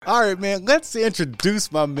All right, man, let's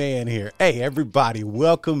introduce my man here. Hey, everybody,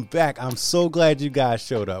 welcome back. I'm so glad you guys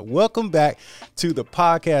showed up. Welcome back to the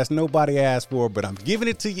podcast nobody asked for, but I'm giving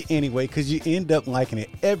it to you anyway because you end up liking it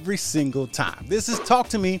every single time. This is Talk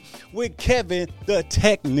to Me with Kevin, the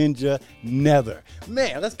Tech Ninja Nether.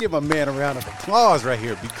 Man, let's give my man a round of applause right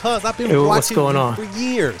here because I've been watching him for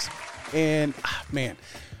years. And, man,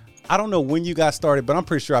 I don't know when you got started, but I'm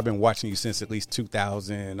pretty sure I've been watching you since at least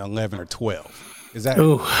 2011 or 12. Is that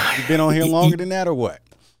you've been on here longer than that or what?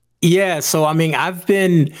 Yeah, so I mean, I've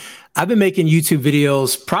been making YouTube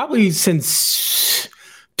videos probably since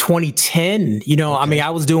 2010. You know, okay. I mean, I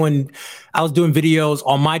was doing videos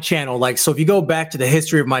on my channel. Like, so if you go back to the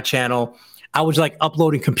history of my channel, I was like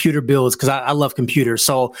uploading computer builds because I love computers.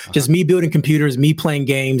 So just me building computers, me playing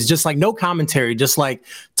games, just like no commentary, just like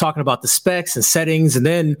talking about the specs and settings. And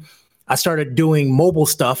then I started doing mobile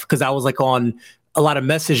stuff because I was like on a lot of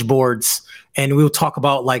message boards and we would talk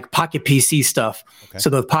about like Pocket PC stuff. Okay. So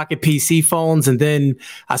the Pocket PC phones. And then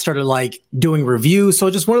I started like doing reviews. So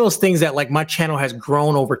just one of those things that like my channel has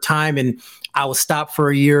grown over time and I was stopped for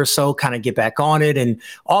a year or so, kind of get back on it and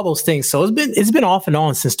all those things. So it's been off and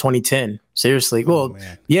on since 2010. Seriously. Well,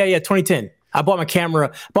 yeah, 2010. I bought my camera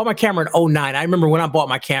in 2009. I remember when I bought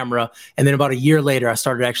my camera and then about a year later, I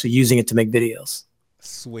started actually using it to make videos.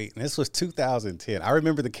 Sweet. And this was 2010. I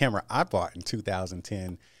remember the camera I bought in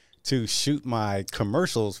 2010 to shoot my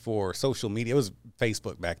commercials for social media. It was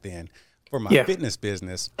Facebook back then for my fitness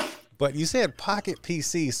business. But you said Pocket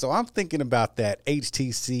PC. So I'm thinking about that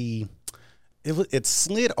HTC. It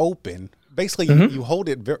slid open. Basically, you held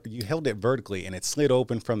it vertically and it slid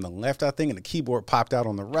open from the left, I think, and the keyboard popped out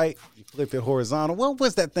on the right. You flipped it horizontal. What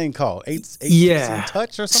was that thing called? HTC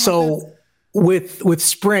Touch or something? So with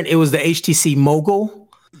Sprint, it was the HTC Mogul.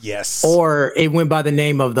 Yes. Or it went by the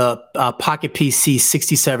name of the Pocket PC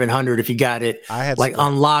 6700 if you got it like Sprint.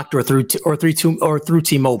 Unlocked or through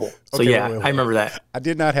T-Mobile. So I remember that. I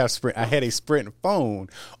did not have Sprint. I had a Sprint phone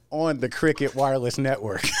on the Cricket wireless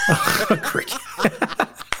network. Cricket. I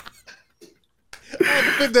had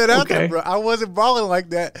to put that out there, bro. I wasn't balling like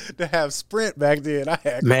that to have Sprint back then. I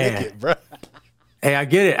had Cricket, bro. Hey, I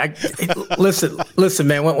get it. Listen,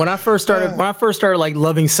 man. When I first started like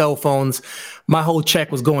loving cell phones, my whole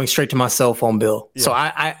check was going straight to my cell phone bill. Yeah. So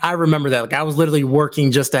I remember that. Like I was literally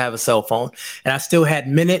working just to have a cell phone, and I still had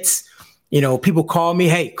minutes. You know, people call me.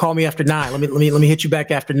 Hey, call me after 9. Let me hit you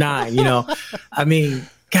back after 9. You know, I mean,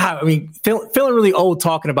 God, feeling really old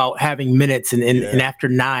talking about having minutes and after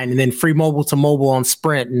 9 and then free mobile to mobile on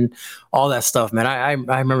Sprint and all that stuff, man. I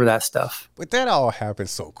remember that stuff. But that all happened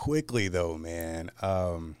so quickly though, man.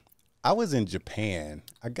 I was in Japan.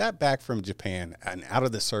 I got back from Japan and out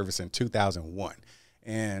of the service in 2001.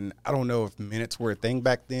 And I don't know if minutes were a thing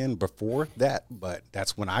back then before that, but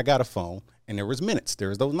that's when I got a phone and there was minutes. There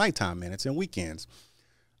was those nighttime minutes and weekends.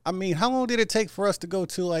 I mean, how long did it take for us to go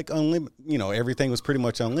to like unlimited? You know, everything was pretty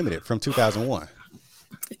much unlimited from 2001,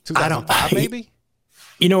 2005 maybe.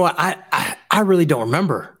 You know what? I really don't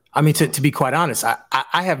remember. I mean, to be quite honest,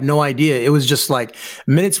 I have no idea. It was just like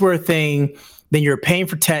minutes were a thing. Then you're paying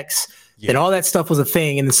for texts. And all that stuff was a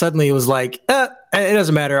thing. And then suddenly it was like, it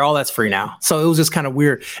doesn't matter. All that's free now. So it was just kind of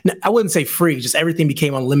weird. I wouldn't say free, just everything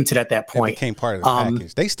became unlimited at that point. It became part of the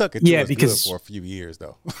package. They stuck it to us good for a few years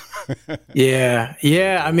though. Yeah.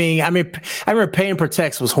 I mean, I remember paying per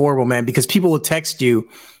text was horrible, man, because people would text you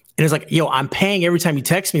and it's like, yo, I'm paying every time you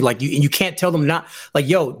text me. Like you can't tell them not like,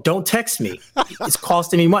 yo, don't text me. It's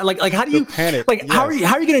costing me money. Like how do you panic? Like how are you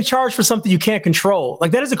going to charge for something you can't control?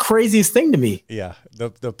 Like that is the craziest thing to me. Yeah.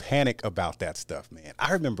 The panic about that stuff, man.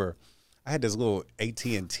 I remember I had this little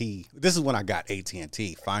AT&T. This is when I got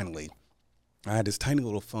AT&T finally. I had this tiny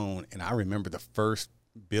little phone and I remember the first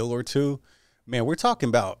bill or two. Man, we're talking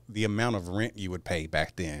about the amount of rent you would pay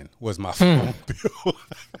back then was my phone bill.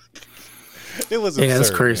 It was absurd, that's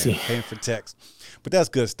crazy. Man, paying for text. But that's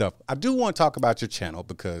good stuff. I do want to talk about your channel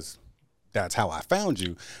because that's how I found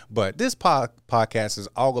you. But this podcast is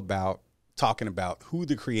all about talking about who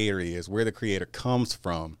the creator is, where the creator comes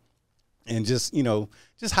from, and just, you know,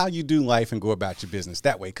 just how you do life and go about your business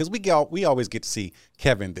that way. Because we always get to see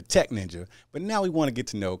Kevin, the Tech Ninja, but now we want to get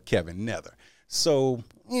to know Kevin Nether. So,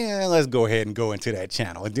 yeah, let's go ahead and go into that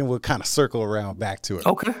channel, and then we'll kind of circle around back to it.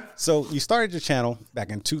 Okay. So you started your channel back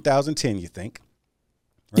in 2010, you think?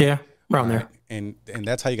 Right? Yeah, around there. And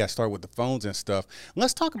that's how you got started with the phones and stuff.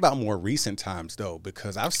 Let's talk about more recent times, though,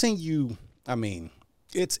 because I've seen you, I mean,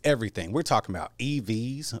 It's everything. We're talking about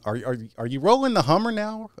EVs. Are you rolling the Hummer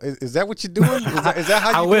now? Is that what you're doing? Is that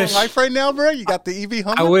how you're doing life right now, bro? You got the EV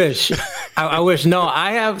Hummer? I wish. I wish. No,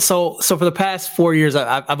 I have. So for the past 4 years,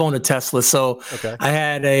 I've owned a Tesla. So okay. I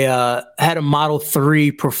had a Model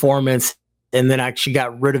 3 Performance, and then I actually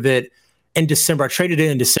got rid of it in December. I traded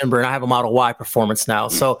it in December, and I have a Model Y Performance now.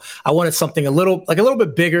 So I wanted something a little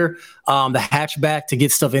bit bigger, the hatchback to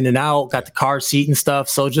get stuff in and out, got the car seat and stuff.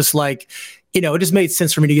 So just like, it just made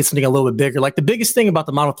sense for me to get something a little bit bigger. Like the biggest thing about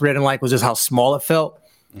the Model 3 I didn't like was just how small it felt.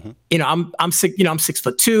 Mm-hmm. I'm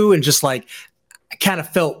 6'2", and just like, I kind of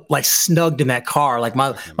felt like snugged in that car. Like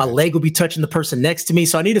my leg would be touching the person next to me.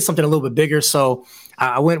 So I needed something a little bit bigger. So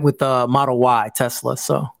I went with the Model Y Tesla.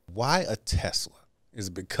 So why a Tesla? Is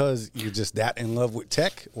it because you're just that in love with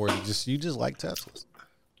tech, or you just like Teslas?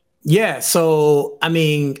 Yeah. So, I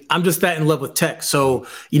mean, I'm just that in love with tech. So,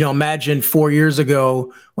 imagine 4 years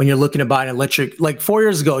ago when you're looking to buy an electric, like 4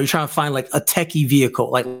 years ago, you're trying to find like a techie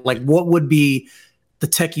vehicle. Like what would be the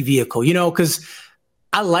techie vehicle, because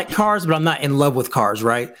I like cars, but I'm not in love with cars.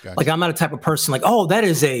 Right. Gotcha. Like I'm not a type of person like, oh, that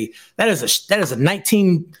is a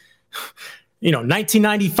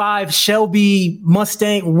 1995 Shelby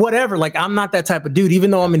Mustang, whatever. Like I'm not that type of dude,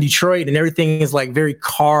 even though I'm in Detroit and everything is like very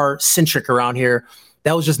car centric around here.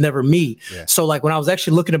 That was just never me. Yeah. So like when I was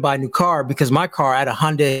actually looking to buy a new car, because my car, I had a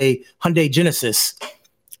Hyundai Genesis,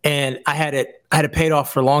 and I had it paid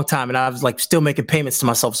off for a long time, and I was like still making payments to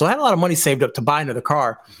myself. So I had a lot of money saved up to buy another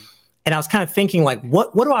car. Mm-hmm. And I was kind of thinking like,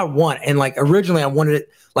 what do I want? And like originally I wanted it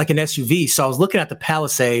like an SUV. So I was looking at the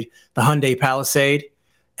Palisade, the Hyundai Palisade,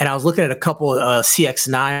 and I was looking at a couple of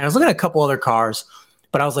CX-9. I was looking at a couple other cars,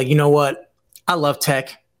 but I was like, you know what? I love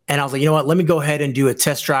tech. And I was like, you know what? Let me go ahead and do a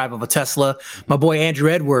test drive of a Tesla. My boy, Andrew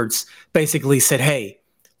Edwards, basically said, hey,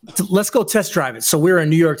 let's go test drive it. So we were in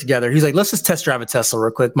New York together. He's like, let's just test drive a Tesla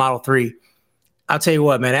real quick, Model 3. I'll tell you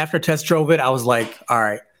what, man, after test drove it, I was like, all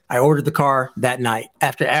right, I ordered the car that night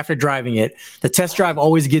after driving it. The test drive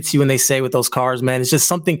always gets you when they say with those cars, man. It's just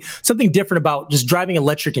something different about just driving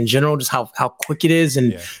electric in general, just how quick it is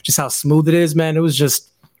and just how smooth it is, man. It was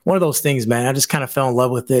just one of those things, man. I just kind of fell in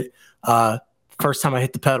love with it. First time I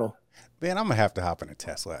hit the pedal. Man, I'm going to have to hop in a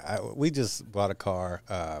Tesla. We just bought a car,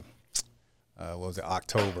 what was it,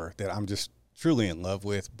 October, that I'm just truly in love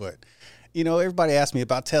with. But, everybody asks me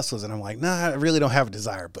about Teslas, and I'm like, nah, I really don't have a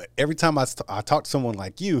desire. But every time I talk to someone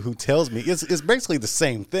like you who tells me, it's basically the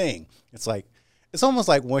same thing. It's like, it's almost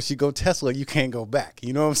like once you go Tesla, you can't go back.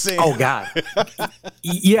 You know what I'm saying? Oh, God.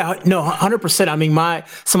 Yeah, no, 100%. I mean, my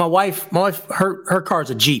wife, her car's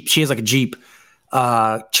a Jeep. She has like a Jeep.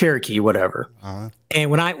 Cherokee, whatever. Uh-huh.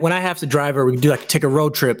 And when I have to drive her, we do like take a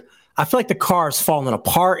road trip. I feel like the car is falling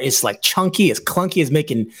apart. It's like chunky, it's clunky, it's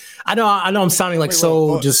making. I know I'm sounding like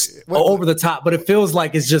over the top, but it feels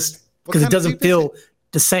like it's just because it doesn't feel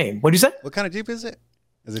the same. What do you say? What kind of Jeep is it?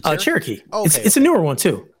 Is it Cherokee? Oh, okay. It's a newer one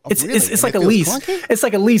too. It's like a lease. Clunky? It's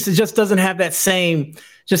like a lease. It just doesn't have that same,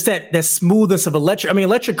 just that smoothness of electric. I mean,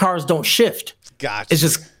 electric cars don't shift. Gotcha. It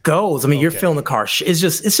just goes. I mean, you're feeling the car. It's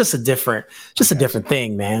just a different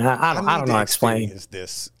thing, man. I don't know how to explain.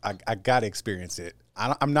 This. I got to experience it.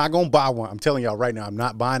 I'm not going to buy one. I'm telling y'all right now, I'm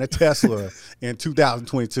not buying a Tesla in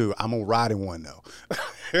 2022. I'm going to ride in one though.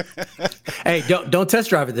 Hey, don't test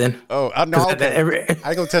drive it then. Oh, I know. Okay. I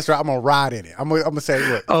ain't going to test drive. I'm going to ride in it. I'm going to say,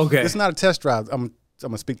 look, okay, it's not a test drive. I'm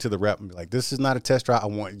going to speak to the rep and be like, this is not a test drive. I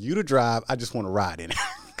want you to drive. I just want to ride in it.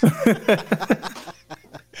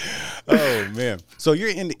 Oh man. So you're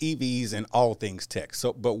into EVs and all things tech.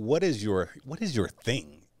 So, but what is your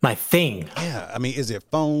thing? My thing. Yeah. I mean, is it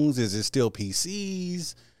phones? Is it still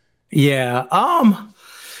PCs? Yeah.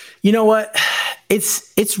 You know what?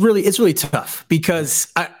 It's really tough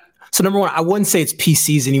because so number one, I wouldn't say it's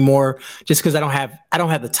PCs anymore just because I don't have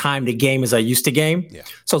the time to game as I used to game. Yeah.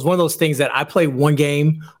 So it's one of those things that I play one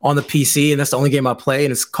game on the PC and that's the only game I play,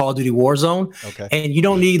 and it's Call of Duty Warzone. Okay. And you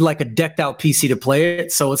don't need like a decked out PC to play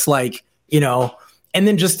it. So it's like, and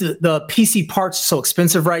then just the PC parts are so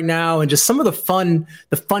expensive right now, and just some of the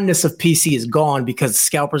funness of PC is gone because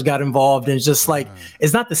scalpers got involved, and it's just like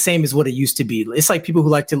it's not the same as what it used to be. It's like people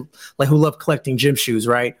who who love collecting gym shoes,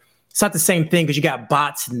 right? It's not the same thing because you got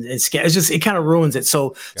bots and it's just, it kind of ruins it.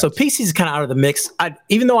 So PC is kind of out of the mix.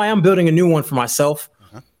 Even though I am building a new one for myself,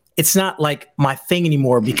 it's not like my thing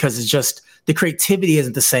anymore because it's just the creativity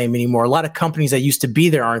isn't the same anymore. A lot of companies that used to be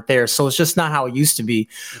there aren't there. So it's just not how it used to be.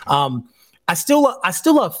 I still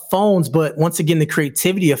love phones, but once again, the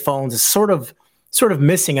creativity of phones is sort of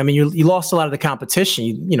missing. I mean, you lost a lot of the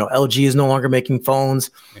competition. LG is no longer making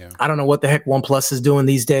phones. Yeah. I don't know what the heck OnePlus is doing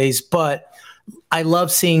these days, but I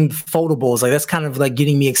love seeing foldables. Like that's kind of like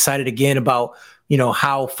getting me excited again about,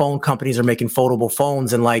 how phone companies are making foldable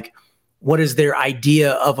phones and like, what is their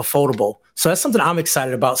idea of a foldable? So that's something I'm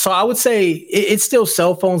excited about. So I would say it's still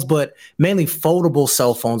cell phones, but mainly foldable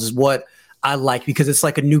cell phones is what I like, because it's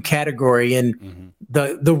like a new category and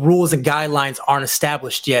the rules and guidelines aren't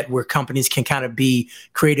established yet where companies can kind of be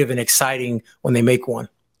creative and exciting when they make one.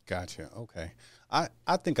 Gotcha. Okay.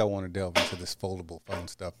 I think I want to delve into this foldable phone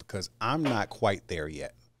stuff because I'm not quite there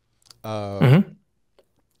yet.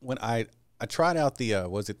 When I tried out the,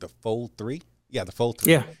 was it the Fold 3? Yeah, the Fold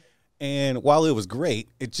 3. Yeah. And while it was great,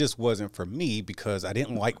 it just wasn't for me because I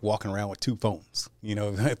didn't like walking around with two phones,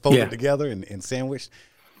 folded together and sandwiched.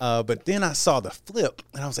 But then I saw the Flip,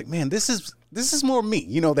 and I was like, man, this is more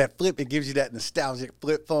me. That Flip, it gives you that nostalgic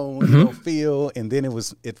flip phone feel, and then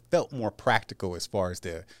it felt more practical as far as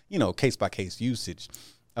the case by case usage.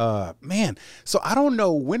 Man, so I don't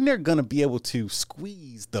know when they're gonna be able to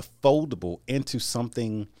squeeze the foldable into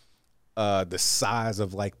something the size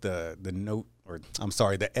of like the Note, or I'm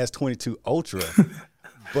sorry, the S22 Ultra,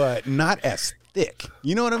 but not as thick.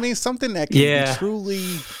 You know what I mean? Something that can be truly,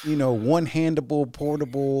 one-handable,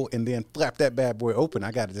 portable, and then flap that bad boy open.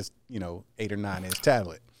 I got this, 8 or 9 inch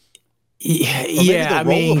tablet. Yeah, I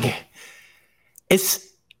mean, it's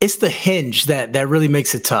the hinge that really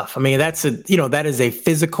makes it tough. I mean, that is a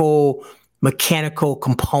physical, mechanical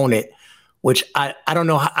component, which I don't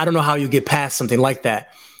know how you get past something like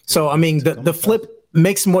that. So I mean, the Flip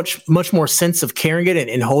makes much more sense of carrying it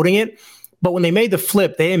and holding it. But when they made the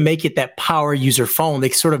Flip, they didn't make it that power user phone. They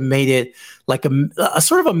sort of made it like a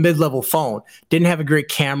sort of a mid-level phone. Didn't have a great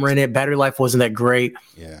camera in it. Battery life wasn't that great.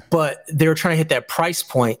 Yeah. But they were trying to hit that price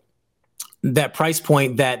point that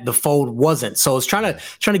the Fold wasn't. So it's trying to.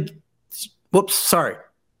 Whoops, sorry.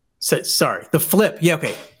 The Flip. Yeah,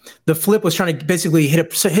 okay. The Flip was trying to basically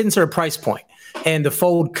hit a certain price point, and the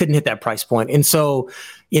Fold couldn't hit that price point. And so,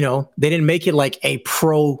 they didn't make it like a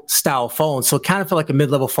pro style phone. So it kind of felt like a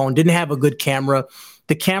mid-level phone, didn't have a good camera.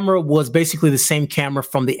 The camera was basically the same camera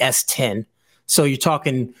from the S10. So you're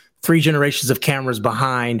talking 3 generations of cameras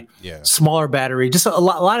behind, smaller battery, just a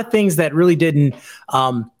lot of things that really didn't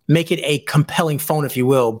make it a compelling phone, if you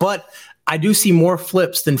will. But I do see more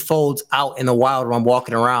Flips than Folds out in the wild when I'm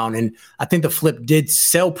walking around. And I think the Flip did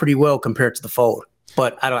sell pretty well compared to the Fold.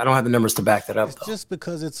 But I don't have the numbers to back that up. It's just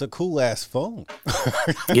because it's a cool ass phone.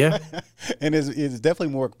 Yeah. And it's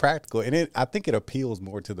definitely more practical. And I think it appeals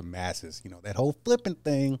more to the masses, that whole flipping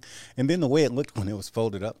thing. And then the way it looked when it was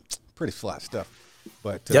folded up, pretty fly stuff.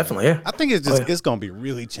 But definitely, yeah. I think it's going to be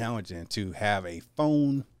really challenging to have a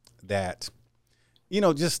phone that,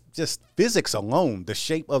 just physics alone, the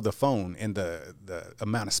shape of the phone and the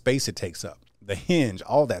amount of space it takes up, the hinge,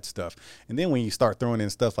 all that stuff. And then when you start throwing in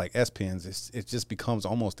stuff like S Pens, it just becomes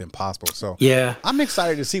almost impossible. So yeah, I'm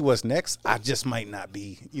excited to see what's next. I just might not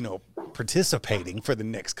be, participating for the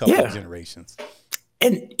next couple of generations.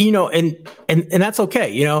 And, and that's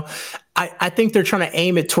okay. I think they're trying to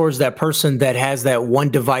aim it towards that person that has that one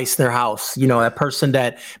device in their house, that person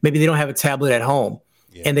that maybe they don't have a tablet at home.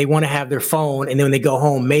 Yeah. And they want to have their phone, and then when they go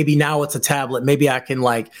home, maybe now it's a tablet. Maybe I can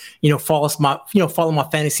follow my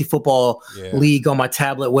fantasy football league on my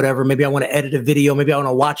tablet, whatever. Maybe I want to edit a video. Maybe I want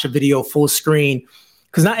to watch a video full screen,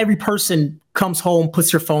 because not every person comes home,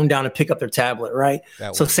 puts their phone down, and pick up their tablet, right?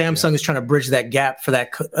 So Samsung is trying to bridge that gap for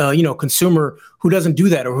that consumer who doesn't do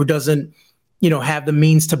that, or who doesn't have the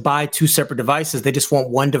means to buy 2 separate devices. They just want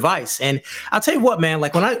one device. And I'll tell you what, man,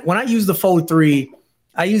 like when I used the Fold 3,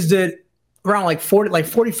 I used it around like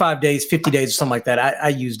 45 days, 50 days or something like that. I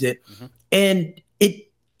used it, and it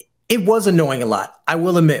was annoying a lot. I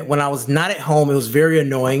will admit, when I was not at home, it was very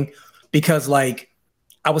annoying because I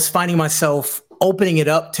was finding myself opening it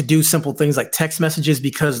up to do simple things like text messages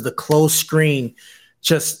because the closed screen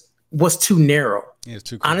just was too narrow. Yeah, it's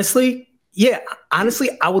too cool. Honestly,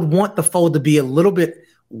 I would want the Fold to be a little bit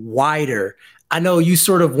wider. I know you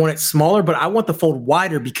sort of want it smaller, but I want the Fold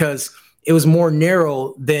wider because it was more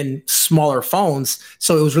narrow than smaller phones.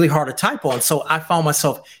 So it was really hard to type on. So I found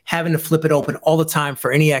myself having to flip it open all the time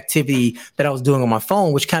for any activity that I was doing on my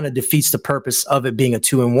phone, which kind of defeats the purpose of it being a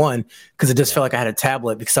 2-in-1, because it just felt like I had a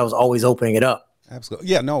tablet because I was always opening it up. Absolutely.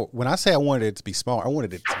 Yeah, no, when I say I wanted it to be smaller, I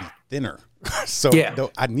wanted it to be thinner. So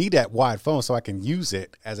I need that wide phone so I can use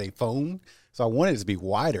it as a phone. So I wanted it to be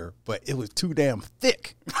wider, but it was too damn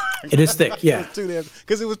thick. It is thick, yeah.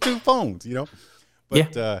 Because it was 2 phones,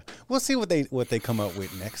 But we'll see what they come up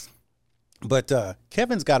with next. But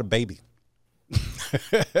Kevin's got a baby.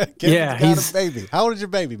 Kevin's got a baby. How old is your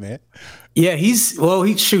baby, man? Yeah, he's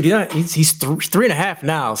 3.5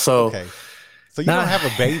 now. So So you don't have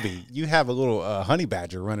a baby. You have a little honey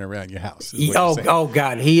badger running around your house. Oh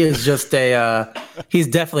God. He is just he's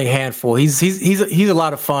definitely a handful. He's a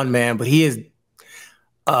lot of fun, man, but he is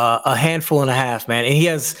a handful and a half, man. And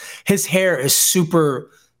his hair is super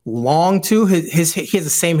long too. He has the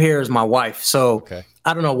same hair as my wife. So okay.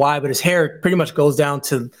 I don't know why, but his hair pretty much goes down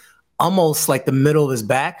to almost like the middle of his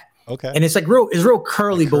back. Okay. And it's real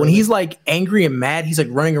curly, but when he's like angry and mad, he's like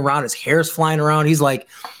running around, his hair's flying around. He's like,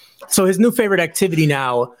 so his new favorite activity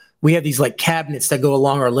now, we have these like cabinets that go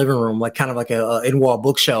along our living room, like kind of like a in-wall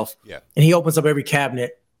bookshelf. Yeah. And he opens up every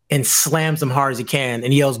cabinet and slams them hard as he can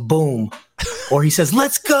and yells, boom. Or he says,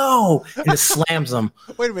 let's go. And just slams them.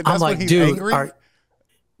 Wait a minute. I'm like, dude,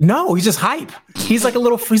 no, he's just hype. He's like a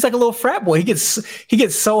little frat boy. He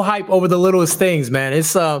gets so hype over the littlest things, man.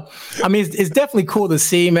 It's it's definitely cool to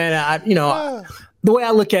see, man. The way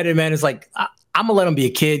I look at it, man, is like I'm gonna let him be a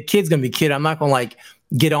kid. Kid's gonna be a kid. I'm not gonna like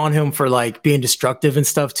get on him for like being destructive and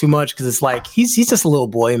stuff too much, because it's like he's just a little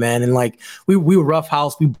boy, man. And like we rough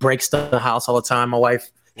house, we break stuff in the house all the time. My wife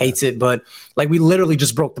hates it, but like we literally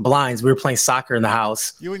just broke the blinds. We were playing soccer in the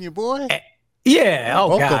house. You and your boy? Yeah.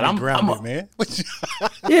 Oh God, I'm grounded, man.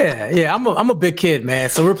 yeah. I'm a big kid,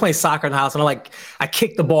 man. So we're playing soccer in the house, and I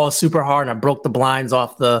kicked the ball super hard, and I broke the blinds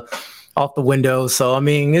off the windows. So I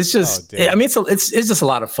mean, it's just, it's just a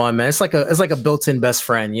lot of fun, man. It's like a built-in best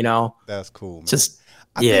friend, you know. That's cool,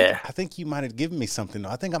 man. I think you might have given me something.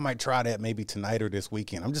 I think I might try that maybe tonight or this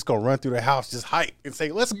weekend. I'm just gonna run through the house, just hype and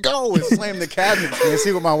say, "Let's go!" and slam the cabinets and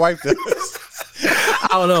see what my wife does. I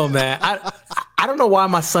don't know, man. I don't know why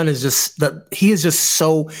my son is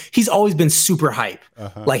he's always been super hype.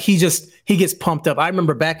 Uh-huh. Like he gets pumped up. I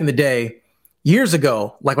remember back in the day, years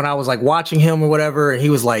ago, like when I was like watching him or whatever, and he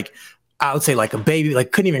was like, I would say like a baby,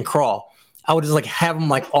 like couldn't even crawl. I would just like have him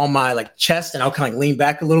like on my like chest, and I'll kind of like lean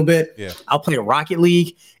back a little bit. Yeah. I'll play Rocket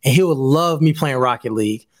League, and he would love me playing Rocket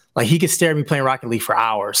League. Like he could stare at me playing Rocket League for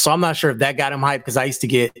hours. So I'm not sure if that got him hyped, because I used to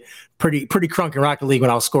get pretty crunk in Rocket League when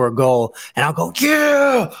I'll score a goal, and I'll go,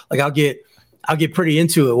 yeah, like I'll get pretty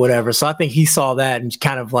into it, whatever. So I think he saw that and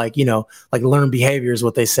kind of like, like learn behavior is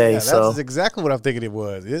what they say. That's exactly what I'm thinking it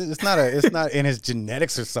was. It's not in his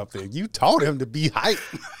genetics or something. You taught him to be hype.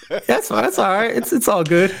 That's all right. It's all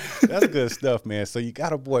good. That's good stuff, man. So you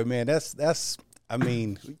got a boy, man. I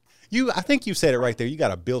think you said it right there. You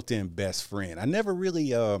got a built-in best friend. I never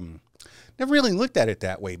really looked at it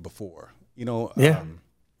that way before. Yeah.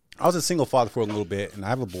 I was a single father for a little bit, and I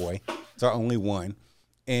have a boy. It's our only one.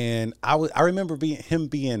 And I remember being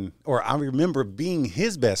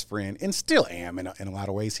his best friend, and still am in a lot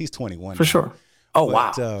of ways. He's 21 for now. Sure. Oh,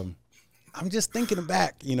 wow. I'm just thinking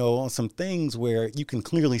back, on some things where you can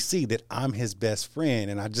clearly see that I'm his best friend,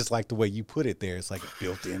 and I just like the way you put it there. It's like a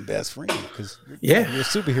built-in best friend, because you're a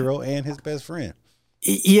superhero and his best friend.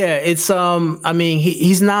 Yeah, it's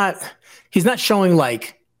he's not showing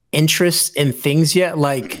like interest in things yet,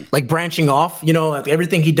 like branching off, like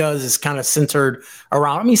everything he does is kind of centered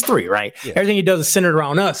around, he's 3, right? Yeah. Everything he does is centered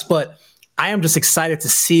around us, but I am just excited to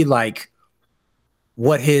see like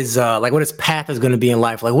what his path is going to be in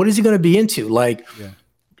life. Like, what is he going to be into? Like,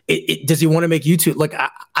 does he want to make YouTube? Like,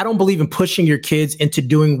 I don't believe in pushing your kids into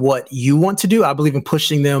doing what you want to do. I believe in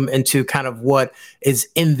pushing them into kind of what is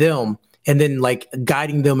in them, and then like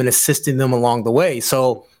guiding them and assisting them along the way.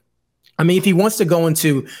 So if he wants to go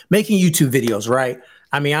into making YouTube videos, right?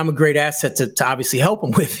 I'm a great asset to obviously help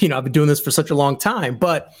him with. I've been doing this for such a long time,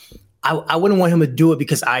 but I wouldn't want him to do it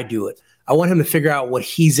because I do it. I want him to figure out what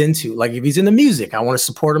he's into. Like if he's into music, I want to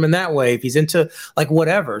support him in that way. If he's into like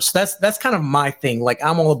whatever. So that's kind of my thing. Like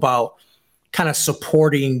I'm all about kind of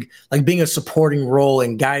supporting, like being a supporting role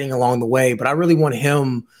and guiding along the way. But I really want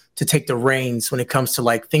him to take the reins when it comes to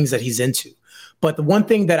like things that he's into. But the one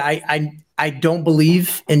thing that I don't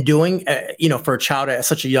believe in doing, for a child at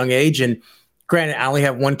such a young age, and granted, I only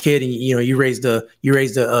have one kid, and you raised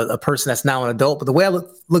a person that's now an adult. But the way I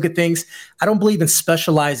look at things, I don't believe in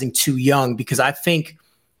specializing too young, because I think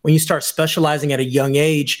when you start specializing at a young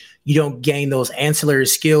age, you don't gain those ancillary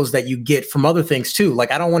skills that you get from other things too.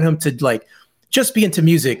 Like I don't want him to like just be into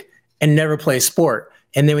music and never play a sport.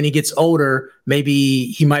 And then when he gets older, maybe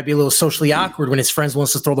he might be a little socially awkward when his friends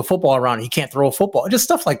wants to throw the football around. He can't throw a football, just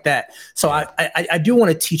stuff like that. So I do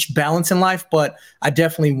want to teach balance in life, but I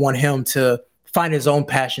definitely want him to find his own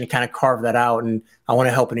passion and kind of carve that out. And I want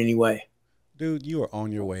to help in any way. Dude, you are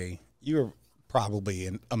on your way. You're probably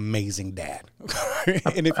an amazing dad.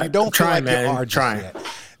 And if you don't feel like you are just yet,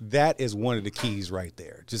 that is one of the keys right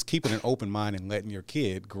there. Just keeping an open mind and letting your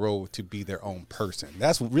kid grow to be their own person.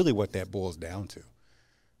 That's really what that boils down to.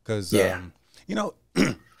 Because, and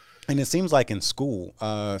it seems like in school,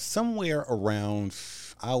 somewhere around,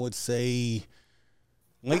 I would say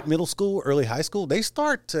late middle school, early high school, they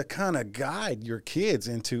start to kind of guide your kids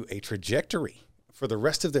into a trajectory for the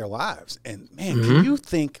rest of their lives. And man, can you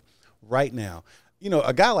think right now,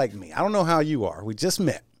 a guy like me, I don't know how you are, we just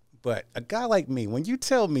met, but a guy like me, when you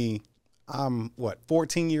tell me I'm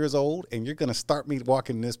 14 years old and you're going to start me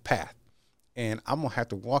walking this path and I'm going to have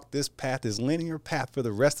to walk this path, this linear path for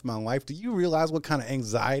the rest of my life. Do you realize what kind of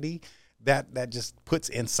anxiety that just puts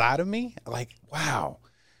inside of me? Like, wow.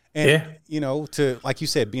 And, to, like you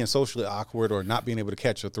said, being socially awkward or not being able to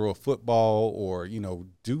catch or throw a football or,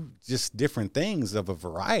 do just different things of a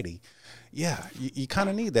variety. Yeah, you kind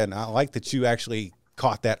of need that. And I like that you actually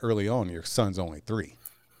caught that early on. Your son's only 3.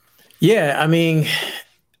 Yeah, I mean,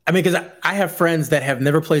 because I have friends that have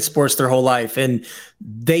never played sports their whole life, and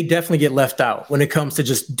they definitely get left out when it comes to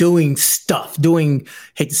just doing stuff,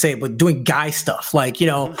 hate to say it, but doing guy stuff. Like,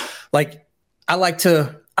 like I like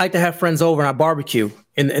to have friends over and I barbecue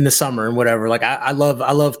in the summer and whatever. Like I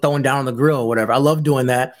love throwing down on the grill or whatever. I love doing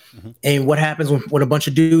that. And what happens when a bunch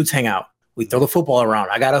of dudes hang out? We throw the football around.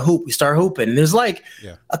 I got a hoop. We start hooping. And there's like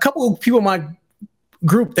a couple of people in my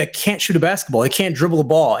group that can't shoot a basketball. They can't dribble a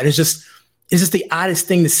ball. And it's just the oddest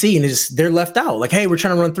thing to see. And they're left out. Like, hey, we're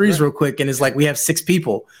trying to run threes real quick. And it's like, we have 6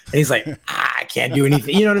 people. And he's like, I can't do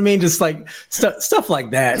anything. You know what I mean? Just like stuff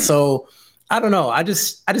like that. So I don't know. I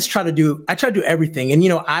try to do everything. And,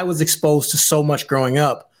 I was exposed to so much growing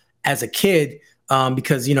up as a kid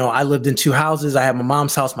because, I lived in 2 houses. I had my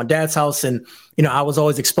mom's house, my dad's house. And, I was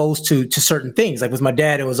always exposed to certain things. Like with my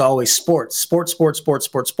dad, it was always sports.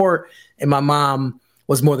 And my mom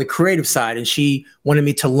was more the creative side. And she wanted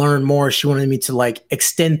me to learn more. She wanted me to like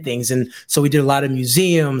extend things. And so we did a lot of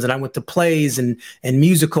museums and I went to plays and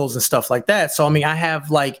musicals and stuff like that. So, I mean, I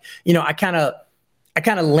have like, I kind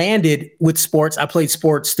of landed with sports. I played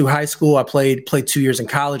sports through high school. I played 2 years in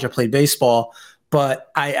college. I played baseball,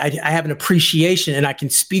 but I have an appreciation and I can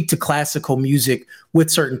speak to classical music with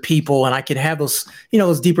certain people and I can have those,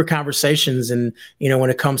 those deeper conversations. And, when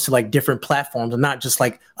it comes to like different platforms, I'm not just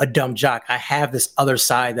like a dumb jock. I have this other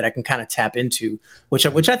side that I can kind of tap into, which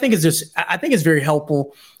I think is very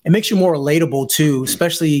helpful. It makes you more relatable too,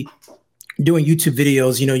 especially doing YouTube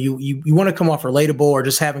videos. You want to come off relatable or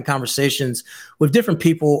just having conversations with different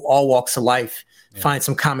people, all walks of life, find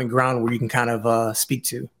some common ground where you can kind of speak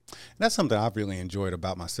to. And that's something I've really enjoyed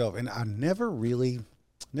about myself. And I never really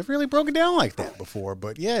broke it down like that before.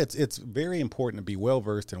 But yeah, it's very important to be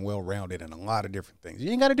well-versed and well-rounded in a lot of different things. You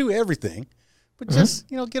ain't got to do everything, but just,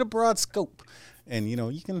 get a broad scope. And,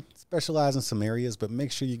 you can specialize in some areas, but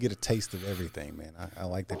make sure you get a taste of everything, man. I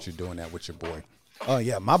like that you're doing that with your boy. Oh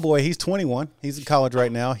yeah, my boy, he's 21. He's in college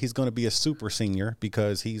right now. He's going to be a super senior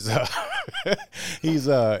because he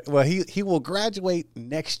will graduate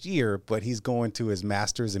next year, but he's going to his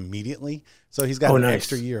master's immediately. So he's got an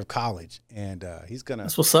extra year of college and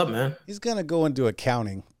That's what's up, man. He's going to go into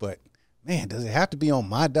accounting, but man, does it have to be on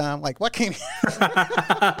my dime? Like, why can't he?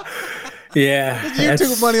 Yeah.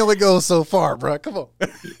 YouTube money only goes so far, bro. Come on.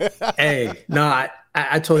 Hey, no,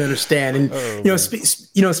 I totally understand.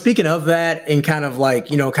 And, speaking of that and kind of like,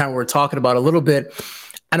 kind of what we're talking about a little bit,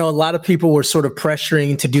 I know a lot of people were sort of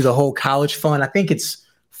pressuring to do the whole college fund. I think it's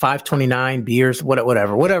 529 beers,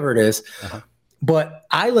 whatever it is. But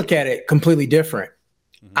I look at it completely different.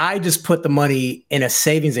 I just put the money in a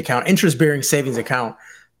savings account, interest-bearing savings account.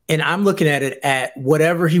 And I'm looking at it at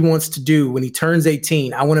whatever he wants to do when he turns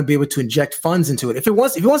 18. I want to be able to inject funds into it. If he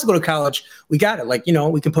wants to go to college, we got it. Like,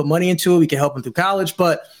 we can put money into it. We can help him through college.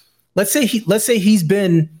 But let's say he's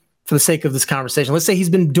been, for the sake of this conversation, let's say he's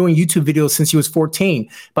been doing YouTube videos since he was 14.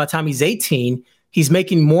 By the time he's 18, he's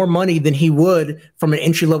making more money than he would from an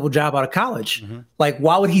entry-level job out of college. Like,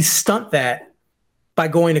 why would he stunt that by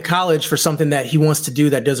going to college for something that he wants to do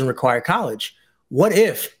that doesn't require college? What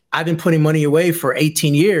if I've been putting money away for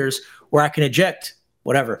 18 years where I can eject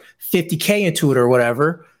whatever, 50K into it or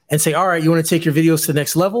whatever and say, all right, you want to take your videos to the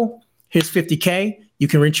next level? Here's 50K. You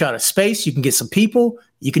can reach out of space. You can get some people.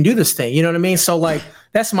 You can do this thing. You know what I mean? So like,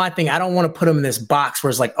 that's my thing. I don't want to put him in this box where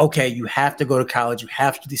it's like, okay, you have to go to college. You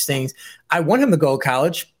have to do these things. I want him to go to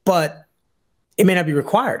college, but it may not be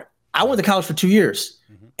required. I went to college for 2 years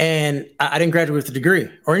and I didn't graduate with a degree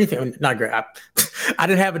or anything. I mean, not great. I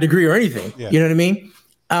didn't have a degree or anything. Yeah. You know what I mean?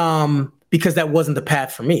 Because that wasn't the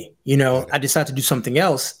path for me. I decided to do something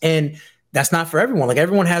else, and that's not for everyone. Like,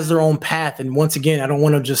 everyone has their own path. And once again, I don't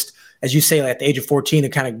want to just, as you say, like at the age of 14, they're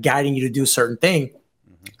kind of guiding you to do a certain thing.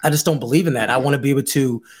 I just don't believe in that. I want to be able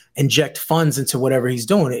to inject funds into whatever he's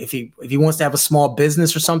doing. If he wants to have a small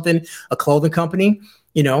business or something, a clothing company,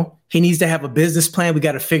 he needs to have a business plan. We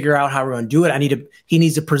got to figure out how we're going to do it. He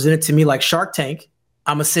needs to present it to me like Shark Tank.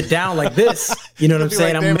 I'm gonna sit down like this. You know what I'm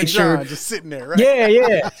saying? Like I'm gonna make sure just sitting there, right?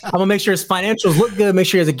 Yeah. I'm gonna make sure his financials look good, make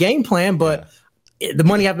sure he has a game plan. But the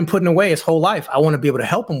money I've been putting away his whole life, I want to be able to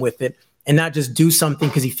help him with it and not just do something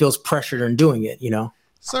because he feels pressured in doing it,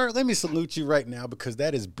 Sir, let me salute you right now because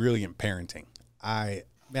that is brilliant parenting. I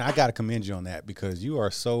got to commend you on that because you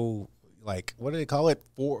are so, like, what do they call it?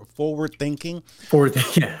 Forward thinking.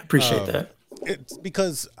 Yeah, appreciate that. It's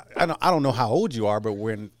because I don't know how old you are, but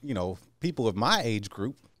when, people of my age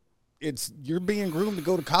group, you're being groomed to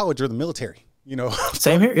go to college or the military,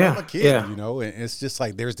 Same here. Yeah. From a kid, and it's just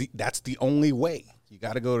like, that's the only way. You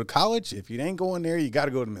got to go to college. If you ain't going there, you got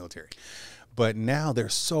to go to the military. But now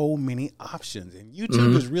there's so many options, and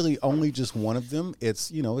YouTube is really only just one of them.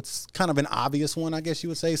 It's, it's kind of an obvious one, I guess you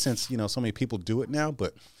would say, since, so many people do it now.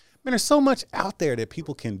 But man, there's so much out there that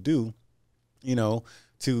people can do,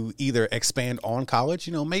 to either expand on college,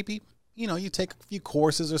 maybe, you take a few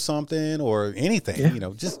courses or something or anything,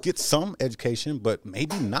 just get some education, but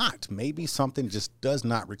maybe not. Maybe something just does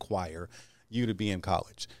not require you to be in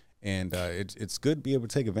college. And it's good to be able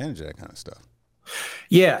to take advantage of that kind of stuff.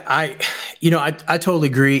 Yeah, I totally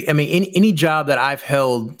agree. I mean, any job that I've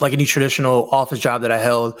held, like any traditional office job that I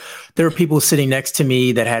held, there were people sitting next to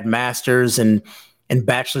me that had masters and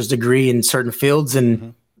bachelor's degree in certain fields.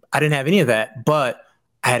 And I didn't have any of that, but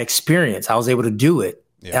I had experience. I was able to do it.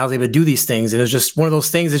 Yeah. I was able to do these things. And it was just one of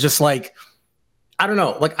those things. It's just like, I don't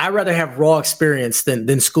know, like I'd rather have raw experience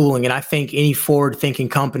than schooling. And I think any forward thinking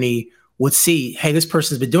company would see, hey, this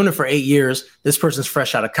person's been doing it for 8 years. This person's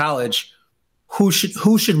fresh out of college. Who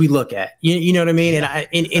should we look at? You know what I mean?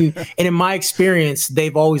 And in my experience,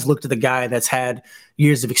 they've always looked at the guy that's had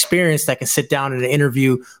years of experience that can sit down in an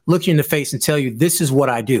interview, look you in the face and tell you, this is what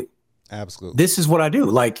I do. Absolutely. This is what I do.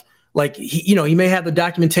 Like he may have the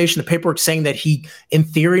documentation, the paperwork saying that he, in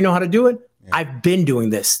theory, know how to do it. Yeah. I've been doing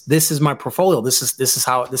this. This is my portfolio. This is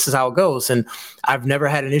how it goes. And I've never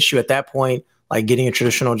had an issue at that point, like getting a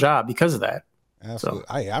traditional job because of that. Absolutely.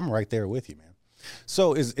 So, I'm right there with you, man.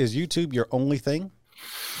 So is YouTube your only thing?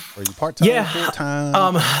 Or are you part-time,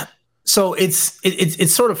 full-time? So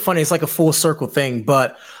it's sort of funny. It's like a full circle thing.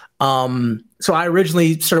 But so I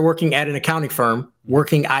originally started working at an accounting firm,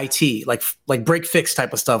 working IT, like break fix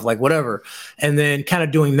type of stuff, like whatever. And then kind of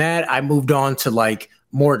doing that, I moved on to like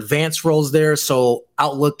more advanced roles there. So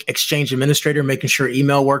Outlook Exchange Administrator, making sure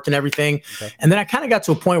email worked and everything. Okay. And then I kind of got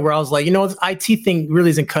to a point where I was like, this IT thing really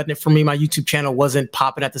isn't cutting it for me. My YouTube channel wasn't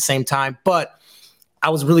popping at the same time, but I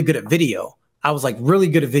was really good at video. I was like really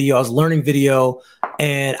good at video. I was learning video,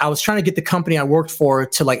 and I was trying to get the company I worked for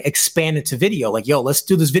to like expand into video. Like, yo, let's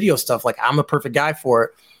do this video stuff. Like, I'm a perfect guy for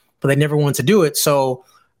it, but they never wanted to do it. So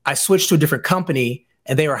I switched to a different company,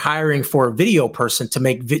 and they were hiring for a video person to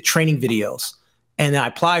make training videos. And I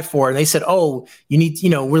applied for it, and they said, oh, you need,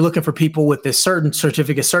 we're looking for people with this certain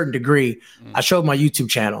certificate, certain degree. I showed my YouTube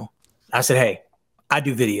channel. I said, hey, I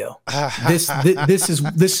do video.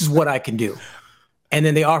 This is what I can do. And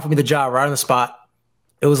then they offered me the job right on the spot.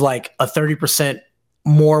 It was like a 30%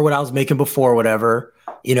 more what I was making before, whatever,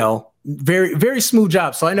 very, very smooth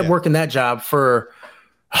job. So I ended up working that job for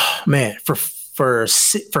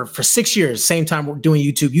 6 years, same time doing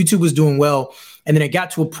YouTube. YouTube was doing well. And then it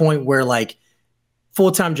got to a point where like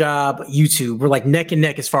full-time job, YouTube, we're like neck and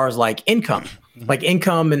neck as far as like income,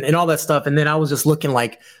 and all that stuff. And then I was just looking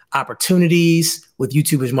like opportunities with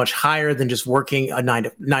YouTube is much higher than just working a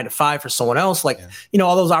 9 to 5 for someone else,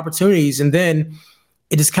 all those opportunities. And then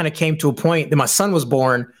it just kind of came to a point that my son was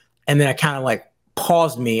born, and then I kind of like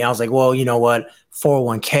paused me. I was like, well, you know what,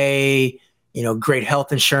 401k, great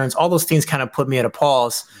health insurance, all those things kind of put me at a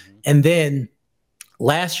pause. And then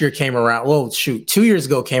last year came around, 2 years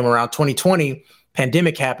ago came around, 2020,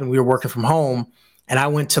 pandemic happened. We were working from home, and I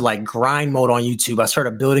went to like grind mode on YouTube. I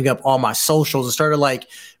started building up all my socials and started like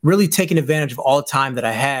really taking advantage of all the time that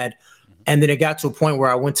I had. And then it got to a point where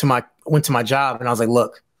I went to my job, and I was like,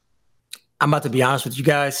 look, I'm about to be honest with you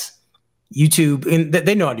guys. YouTube, and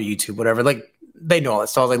they know I do YouTube, whatever. Like they know all that.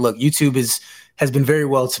 So I was like, look, YouTube has been very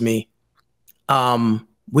well to me.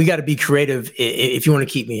 We got to be creative if you want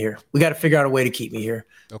to keep me here. We got to figure out a way to keep me here.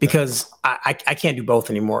 Okay. Because I can't do both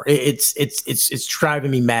anymore. It's driving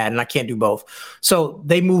me mad, and I can't do both. So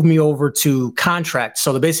they moved me over to contract.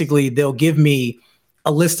 So they'll give me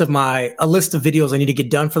a list of videos I need to get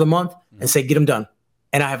done for the month and say, get them done.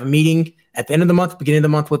 And I have a meeting at the end of the month, beginning of the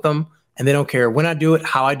month with them. And they don't care when I do it,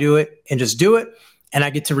 how I do it, and just do it. And I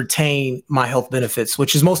get to retain my health benefits,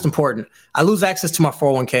 which is most important. I lose access to my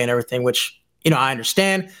 401k and everything, which, I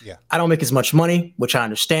understand. Yeah. I don't make as much money, which I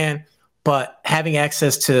understand. but having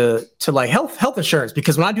access to like health insurance,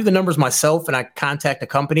 because when I do the numbers myself and I contact a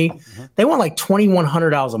company, they want like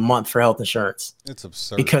 $2,100 a month for health insurance. It's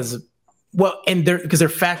absurd. Because they're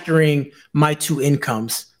factoring my two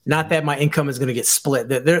incomes. Not that my income is going to get split.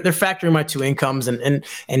 They're factoring my two incomes and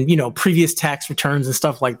previous tax returns and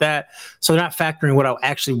stuff like that. So they're not factoring what I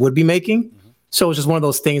actually would be making. So it's just one of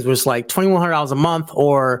those things where it's like $2,100 a month,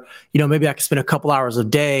 or maybe I could spend a couple hours a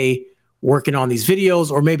day working on these videos,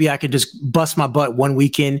 or maybe I could just bust my butt one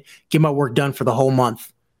weekend, get my work done for the whole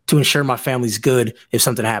month to ensure my family's good if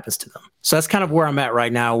something happens to them. So that's kind of where I'm at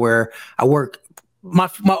right now, where I work. My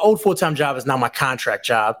old full-time job is now my contract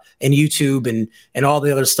job, and YouTube and all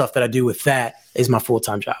the other stuff that I do with that is my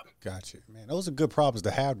full-time job. Got you, man. Those are good problems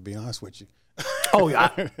to have, to be honest with you. Oh,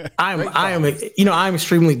 I'm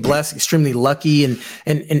extremely blessed, extremely lucky,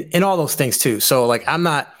 and all those things too. So like, I'm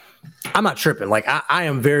not tripping. Like I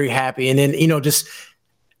am very happy. And then, just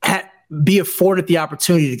be afforded the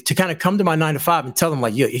opportunity to kind of come to my 9 to 5 and tell them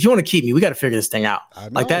like, if you want to keep me, we got to figure this thing out.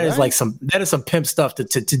 Like that is like some pimp stuff to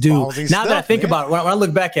do. Ballsy now stuff, that I think man. about it, when I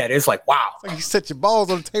look back at it, it's like, wow. Like you set your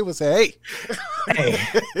balls on the table and say, hey,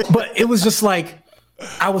 but it was just like,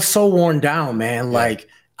 I was so worn down, man. Like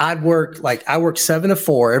I work 7 to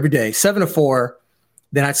 4 every day, 7 to 4.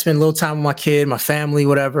 Then I'd spend a little time with my kid, my family,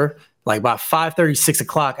 whatever. Like about 5:30, 6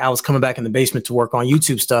 o'clock, I was coming back in the basement to work on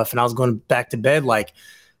YouTube stuff. And I was going back to bed like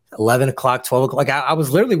 11 o'clock, 12 o'clock. Like I was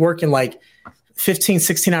literally working like 15,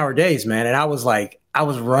 16-hour days, man. And I was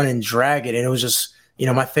running dragged. And it was just,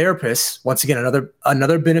 my therapist, once again,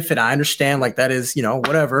 another benefit. I understand, like that is,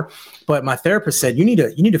 whatever. But my therapist said, you need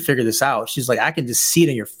to figure this out. She's like, I can just see it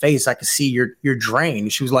in your face. I can see you're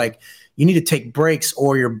drained. She was like, you need to take breaks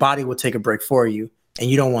or your body will take a break for you. And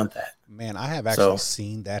you don't want that. Man, I have actually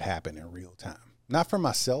seen that happen in real time. Not for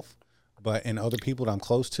myself, but in other people that I'm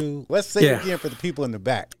close to. Let's say it again for the people in the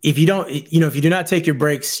back. If you don't, if you do not take your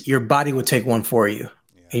breaks, your body will take one for you,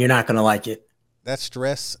 and you're not going to like it. That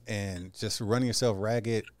stress and just running yourself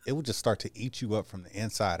ragged, it will just start to eat you up from the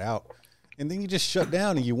inside out. And then you just shut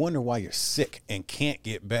down and you wonder why you're sick and can't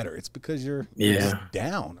get better. It's because you're just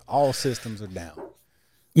down. All systems are down.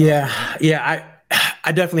 Yeah.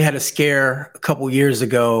 I definitely had a scare a couple years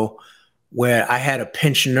ago where I had a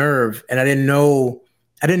pinched nerve and I didn't know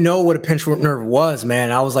what a pinched nerve was,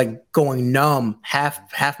 man. I was like going numb.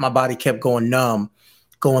 Half my body kept going numb,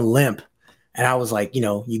 going limp. And I was like,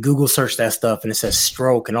 you Google search that stuff and it says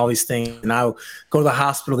stroke and all these things. And I would go to the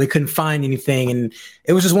hospital. They couldn't find anything. And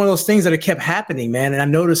it was just one of those things that it kept happening, man. And I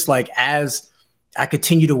noticed like as I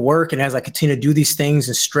continue to work and as I continue to do these things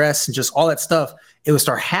and stress and just all that stuff, it would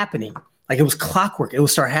start happening. Like it was clockwork. It would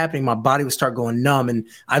start happening. My body would start going numb and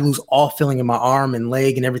I'd lose all feeling in my arm and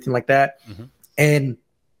leg and everything like that. Mm-hmm. And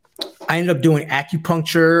I ended up doing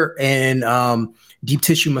acupuncture and deep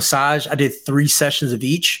tissue massage. I did 3 sessions of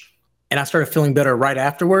each. And I started feeling better right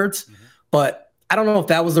afterwards. Mm-hmm. But I don't know if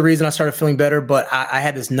that was the reason I started feeling better, but I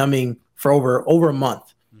had this numbing for over a month.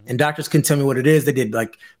 Mm-hmm. And doctors couldn't tell me what it is. They did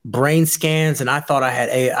like brain scans and I thought I had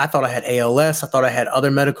ALS. I thought I had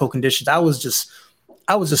other medical conditions. I was just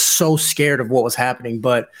so scared of what was happening.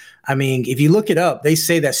 But I mean, if you look it up, they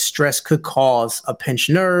say that stress could cause a pinched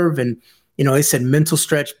nerve. And, they said mental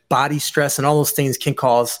stress, body stress, and all those things can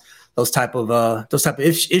cause those type of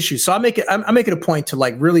issues. So I make it a point to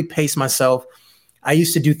like really pace myself. I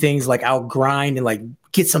used to do things like I'll grind and like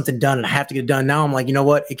get something done and I have to get it done. Now I'm like, you know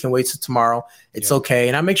what? It can wait till tomorrow. It's okay.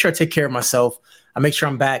 And I make sure I take care of myself. I make sure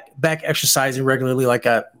I'm back exercising regularly like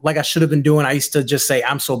I should have been doing. I used to just say,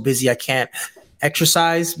 I'm so busy, I can't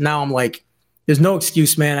exercise. Now I'm like, there's no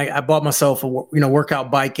excuse, man. I bought myself a workout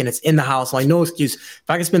bike and it's in the house. I'm like, no excuse. If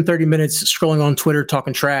I can spend 30 minutes scrolling on Twitter,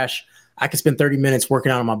 talking trash, I could spend 30 minutes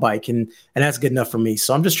working out on my bike and that's good enough for me.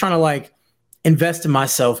 So I'm just trying to like invest in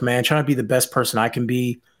myself, man, trying to be the best person I can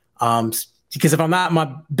be. Because if I'm not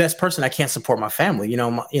my best person, I can't support my family.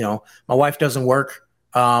 My wife doesn't work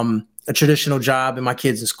a traditional job and my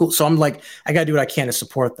kids in school. So I'm like, I got to do what I can to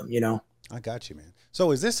support them, I got you, man.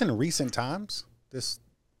 So is this in recent times, this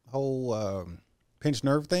whole pinched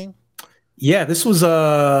nerve thing? Yeah, this was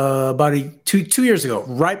about 2 years ago,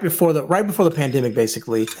 right before the pandemic,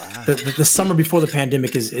 basically. Wow. The summer before the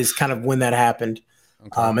pandemic is kind of when that happened.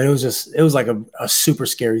 Okay. And it was like a super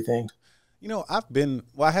scary thing.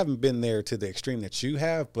 I haven't been there to the extreme that you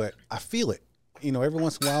have, but I feel it. Every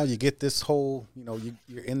once in a while you get this whole,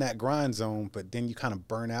 you're in that grind zone, but then you kind of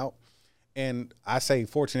burn out. And I say,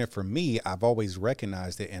 fortunate for me, I've always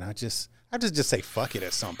recognized it, and I just say fuck it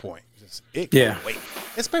at some point. It can't wait.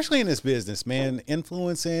 Especially in this business, man,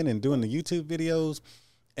 influencing and doing the YouTube videos,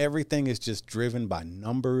 everything is just driven by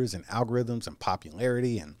numbers and algorithms and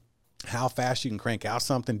popularity. And how fast you can crank out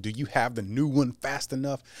something. Do you have the new one fast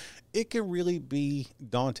enough? It can really be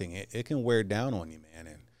daunting. It can wear down on you, man.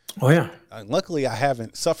 And oh yeah. Luckily, I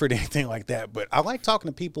haven't suffered anything like that. But I like talking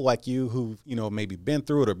to people like you who, maybe been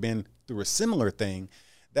through it or been through a similar thing.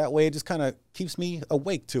 That way, it just kind of keeps me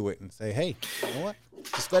awake to it and say, hey, you know what?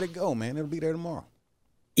 Just let it go, man. It'll be there tomorrow.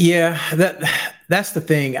 Yeah, that's the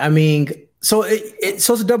thing. I mean, so it's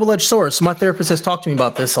a double-edged sword. So my therapist has talked to me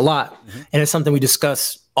about this a lot, and it's something we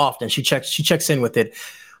discuss often. She checks in with it.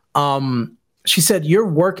 She said your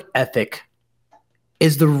work ethic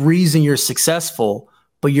is the reason you're successful,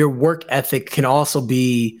 but your work ethic can also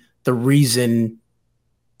be the reason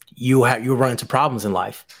you run into problems in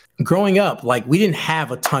life. Growing up, like we didn't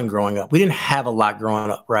have a ton growing up. We didn't have a lot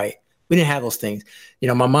growing up, right? We didn't have those things.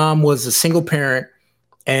 My mom was a single parent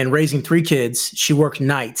and raising 3 kids. She worked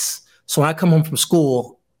nights. So when I come home from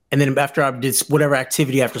school, and then after I did whatever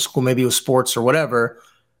activity after school, maybe it was sports or whatever,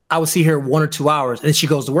 I would see her 1 or 2 hours, and then she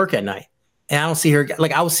goes to work at night. And I don't see her,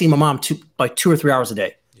 like I would see my mom 2 or 3 hours a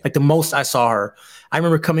day. Yeah. Like the most I saw her. I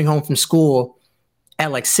remember coming home from school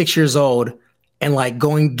at like 6 years old and like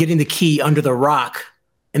getting the key under the rock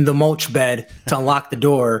in the mulch bed to unlock the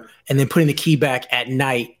door, and then putting the key back at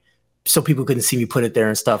night so people couldn't see me put it there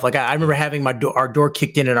and stuff. Like I remember having our door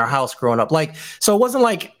kicked in our house growing up. Like, so it wasn't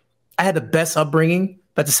like I had the best upbringing,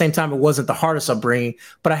 but at the same time, it wasn't the hardest upbringing,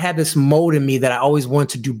 but I had this mode in me that I always wanted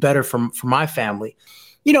to do better for my family,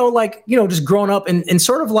 just growing up and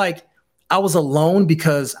sort of like I was alone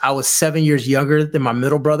because I was 7 years younger than my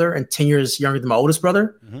middle brother and 10 years younger than my oldest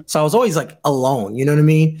brother. Mm-hmm. So I was always like alone, you know what I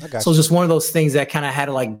mean? So it was just one of those things that kind of had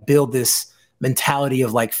to like build this mentality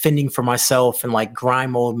of like fending for myself and like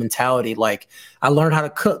grind mode mentality. Like I learned how to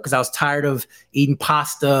cook because I was tired of eating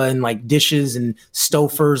pasta and like dishes and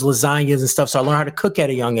Stouffer's, lasagnas and stuff. So I learned how to cook at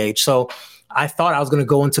a young age. So I thought I was going to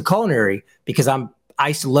go into culinary because I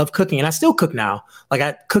used to love cooking, and I still cook now.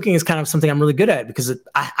 Like cooking is kind of something I'm really good at because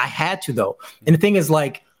I had to though. And the thing is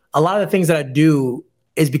like a lot of the things that I do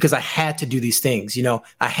is because I had to do these things.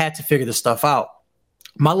 I had to figure this stuff out.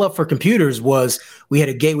 My love for computers was we had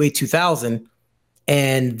a Gateway 2000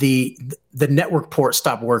 and the network port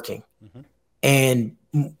stopped working. Mm-hmm. And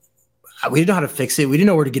we didn't know how to fix it. We didn't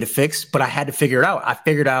know where to get it fixed, but I had to figure it out. I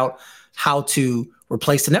figured out how to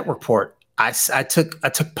replace the network port. I took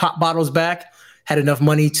pop bottles back, had enough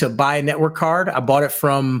money to buy a network card. I bought it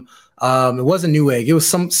from, it wasn't Newegg. It was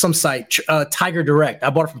some site, Tiger Direct. I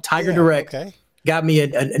bought it from Tiger Direct. Okay. Got me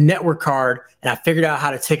a network card, and I figured out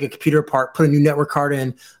how to take a computer apart, put a new network card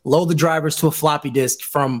in, load the drivers to a floppy disk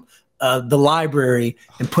from the library,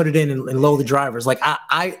 and put it in and load the drivers. Like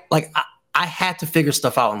I had to figure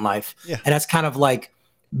stuff out in life, and that's kind of like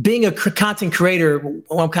being a content creator.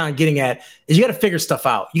 What I'm kind of getting at is you got to figure stuff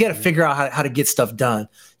out. You got to figure out how to get stuff done.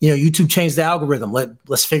 YouTube changed the algorithm.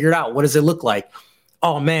 Let's figure it out. What does it look like?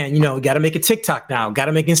 Oh man, got to make a TikTok now. Got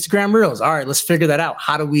to make Instagram Reels. All right, let's figure that out.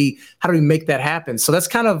 How do we make that happen? So that's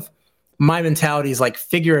kind of my mentality is like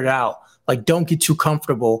figure it out. Like don't get too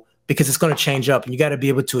comfortable because it's going to change up, and you got to be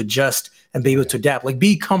able to adjust and be able to adapt. Like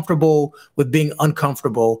be comfortable with being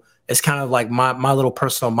uncomfortable is kind of like my little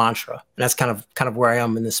personal mantra, and that's kind of where I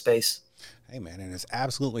am in this space. Hey man, and it's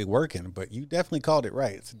absolutely working, but you definitely called it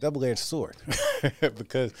right. It's a double-edged sword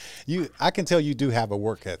because I can tell you do have a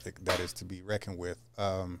work ethic that is to be reckoned with.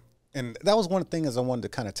 And that was one of the things I wanted to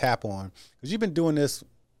kind of tap on because you've been doing this.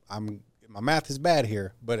 My math is bad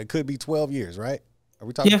here, but it could be 12 years, right? Are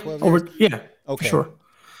we talking 12 years? Yeah. Okay. Sure.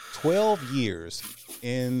 12 years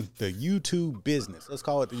in the YouTube business. Let's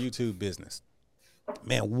call it the YouTube business.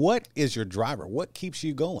 Man, what is your driver? What keeps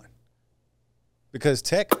you going? Because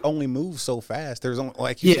tech only moves so fast. There's only,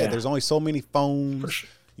 like you said, there's only so many phones,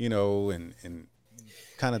 and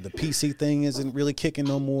kind of the PC thing isn't really kicking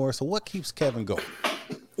no more. So what keeps Kevin going?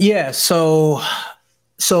 Yeah. So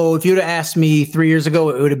if you would have asked me 3 years ago,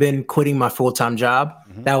 it would have been quitting my full-time job.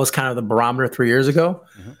 Mm-hmm. That was kind of the barometer 3 years ago.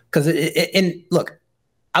 Because and look,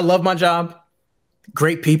 I love my job.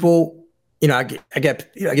 Great people. I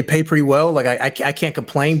get paid pretty well. Like I can't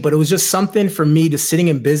complain. But it was just something for me to sitting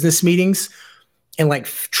in business meetings and like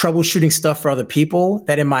troubleshooting stuff for other people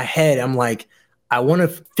that in my head, I'm like, I want to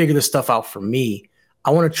figure this stuff out for me.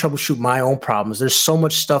 I want to troubleshoot my own problems. There's so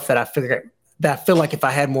much stuff that I feel like if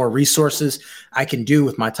I had more resources, I can do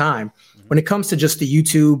with my time. Mm-hmm. When it comes to just the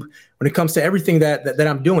YouTube, when it comes to everything that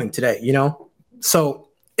I'm doing today, So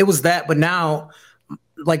it was that, but now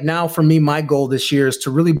for me, my goal this year is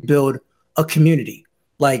to really build a community.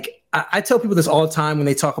 Like I tell people this all the time when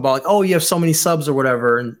they talk about like, oh, you have so many subs or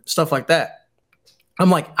whatever and stuff like that. I'm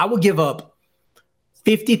like, I would give up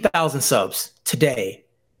 50,000 subs today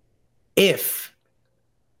if,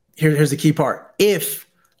 here's the key part, if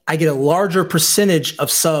I get a larger percentage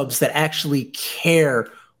of subs that actually care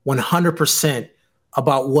 100%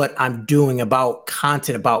 about what I'm doing, about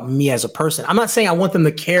content, about me as a person. I'm not saying I want them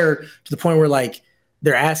to care to the point where like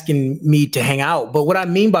they're asking me to hang out. But what I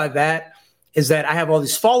mean by that is that I have all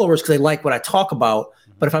these followers because they like what I talk about.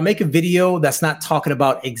 But if I make a video that's not talking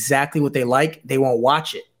about exactly what they like, they won't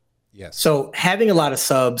watch it. Yes. So having a lot of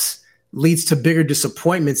subs leads to bigger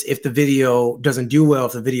disappointments if the video doesn't do well,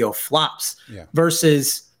 if the video flops,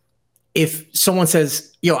 versus if someone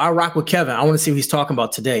says, yo, I rock with Kevin. I want to see what he's talking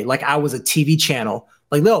about today. Like I was a TV channel.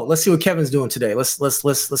 Like, no, let's see what Kevin's doing today. Let's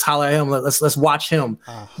holler at him. Let's watch him.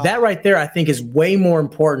 That right there, I think, is way more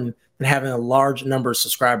important than having a large number of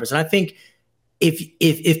subscribers. And I think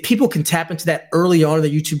if people can tap into that early on in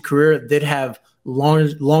their YouTube career, they'd have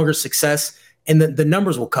longer success, and the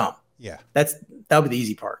numbers will come. Yeah, that'll be the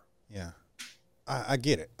easy part. Yeah, I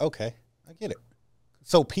get it. Okay, I get it.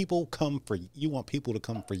 So people come for you. Want people to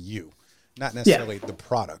come for you, not necessarily the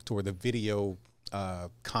product or the video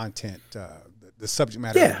content, the subject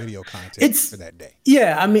matter of the video content for that day.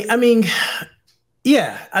 Yeah, I mean,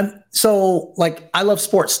 yeah. So like, I love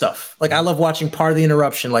sports stuff. Like I love watching Part of the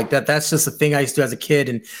Interruption. Like that's just a thing I used to do as a kid,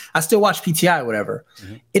 and I still watch PTI, whatever.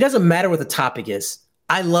 It doesn't matter what the topic is.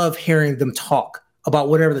 I love hearing them talk about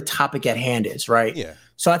whatever the topic at hand is, right? Yeah.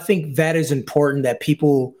 So I think that is important, that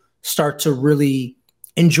people start to really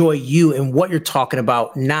enjoy you and what you're talking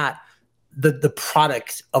about, not the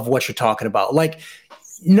product of what you're talking about. Like,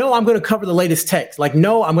 no, I'm going to cover the latest tech. Like,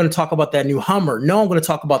 no, I'm going to talk about that new Hummer. No, I'm going to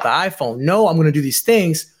talk about the iPhone. No, I'm going to do these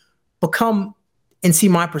things. But come and see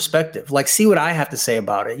my perspective. Like, see what I have to say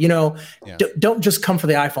about it. You know, don't just come for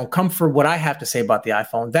the iPhone. Come for what I have to say about the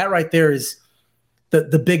iPhone. That right there is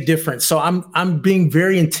the big difference. So I'm being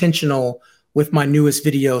very intentional with my newest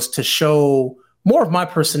videos to show more of my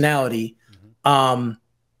personality. And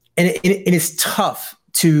it's tough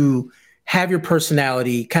to have your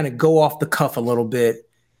personality kind of go off the cuff a little bit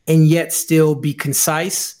and yet still be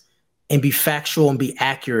concise and be factual and be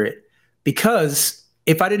accurate. Because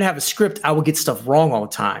if I didn't have a script, I would get stuff wrong all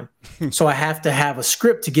the time. So I have to have a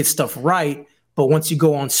script to get stuff right. But once you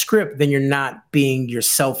go on script, then you're not being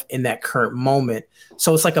yourself in that current moment.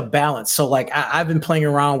 So it's like a balance. So like I've been playing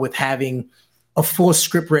around with having a full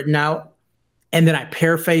script written out, and then I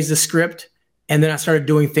paraphrase the script. And then I started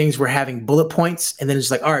doing things where having bullet points, and then it's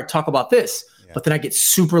like, all right, talk about this. Yeah. But then I get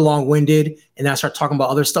super long-winded, and then I start talking about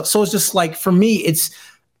other stuff. So it's just like, for me, it's,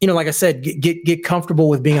 you know, like I said, get comfortable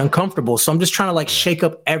with being uncomfortable. So I'm just trying to like shake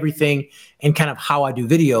up everything and kind of how I do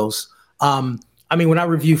videos. I mean, when I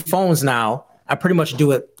review phones now, I pretty much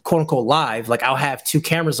do it quote unquote live. Like I'll have two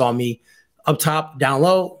cameras on me, up top, down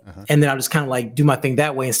low, and then I'll just kind of like do my thing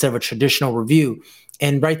that way instead of a traditional review.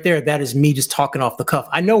 And right there, that is me just talking off the cuff.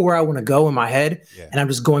 I know where I want to go in my head, and I'm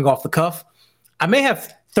just going off the cuff. I may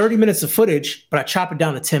have 30 minutes of footage, but I chop it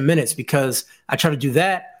down to 10 minutes because I try to do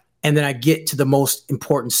that, and then I get to the most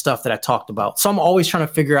important stuff that I talked about. So I'm always trying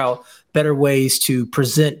to figure out better ways to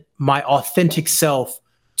present my authentic self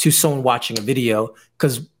to someone watching a video.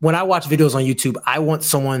 Because when I watch videos on YouTube, I want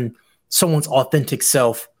someone's authentic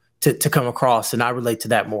self to come across, and I relate to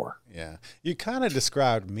that more. Yeah. You kind of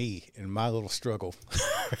described me in my little struggle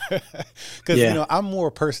because, you know, I'm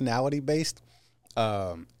more personality based.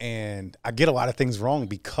 And I get a lot of things wrong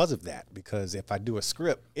because of that, because if I do a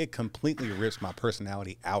script, it completely rips my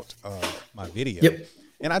personality out of my video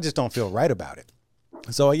and I just don't feel right about it.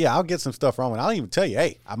 So yeah, I'll get some stuff wrong and I'll even tell you,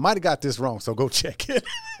 hey, I might've got this wrong. So go check it.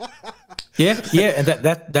 Yeah. And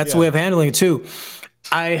that's a way of handling it too.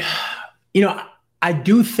 I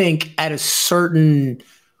do think at a certain,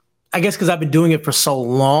 I guess because I've been doing it for so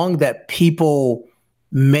long that people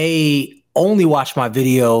may only watch my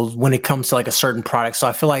videos when it comes to like a certain product. So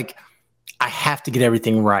I feel like I have to get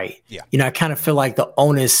everything right. Yeah. You know, I kind of feel like the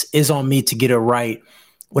onus is on me to get it right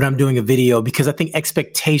when I'm doing a video, because I think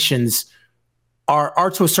expectations are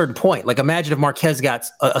to a certain point. Like imagine if Marquez got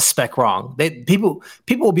a spec wrong. People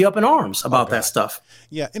will be up in arms about that stuff.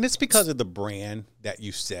 Yeah. And it's because of the brand that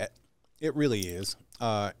you set. It really is.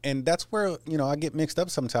 And that's where, you know, I get mixed up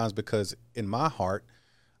sometimes, because in my heart,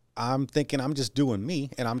 I'm thinking I'm just doing me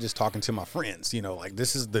and I'm just talking to my friends, you know, like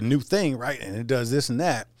this is the new thing, right? And it does this and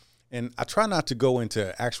that. And I try not to go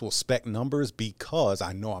into actual spec numbers because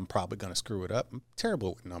I know I'm probably going to screw it up. I'm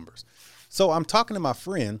terrible with numbers. So I'm talking to my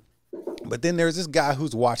friend, but then there's this guy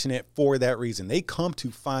who's watching it for that reason. They come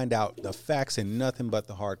to find out the facts and nothing but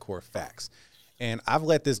the hardcore facts. And I've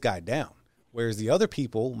let this guy down. Whereas the other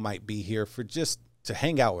people might be here for just to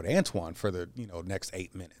hang out with Antoine for the, you know, next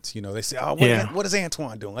 8 minutes. You know, they say, oh, what is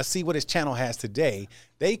Antoine doing? Let's see what his channel has today.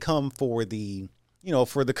 They come for the, you know,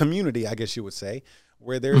 for the community, I guess you would say.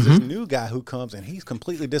 where there's this new guy who comes and he's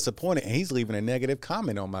completely disappointed and he's leaving a negative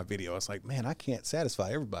comment on my video. It's like, man, I can't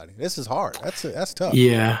satisfy everybody. This is hard. That's tough.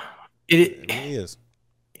 Yeah, it really is.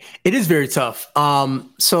 It is very tough.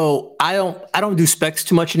 So I don't do specs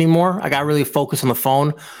too much anymore. I got really focused on the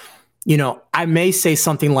phone. You know, I may say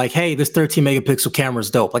something like, hey, this 13 megapixel camera is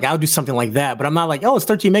dope. Like I'll do something like that, but I'm not like, oh, it's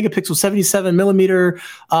 13 megapixel, 77 millimeter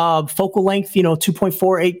focal length,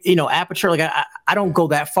 2.48, aperture. Like I don't go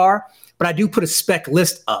that far, but I do put a spec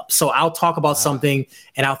list up. So I'll talk about something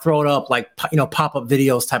and I'll throw it up like, pop-up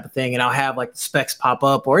videos type of thing. And I'll have like the specs pop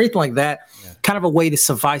up or anything like that. Yeah. Kind of a way to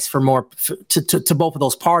suffice for more to both of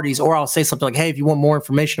those parties. Or I'll say something like, hey, if you want more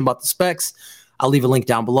information about the specs, I'll leave a link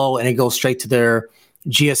down below and it goes straight to their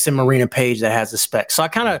GSM Arena page that has the specs. So I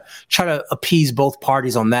kind of try to appease both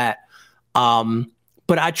parties on that.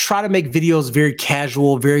 But I try to make videos very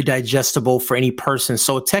casual, very digestible for any person.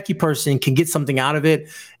 So a techie person can get something out of it.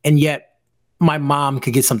 And yet my mom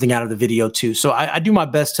could get something out of the video too. So I do my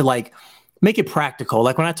best to like make it practical.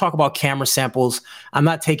 Like when I talk about camera samples, I'm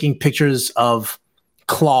not taking pictures of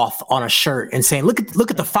cloth on a shirt and saying, look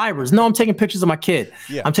at the fibers. No, I'm taking pictures of my kid.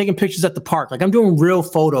 Yeah. I'm taking pictures at the park. Like I'm doing real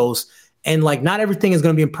photos. And like, not everything is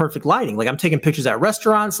going to be in perfect lighting. Like I'm taking pictures at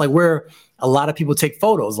restaurants, like where a lot of people take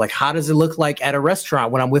photos. Like, how does it look like at a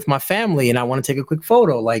restaurant when I'm with my family and I want to take a quick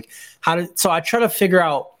photo? Like so I try to figure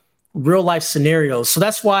out real life scenarios. So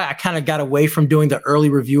that's why I kind of got away from doing the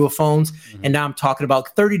early review of phones. Mm-hmm. And now I'm talking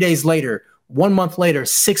about 30 days later, 1 month later,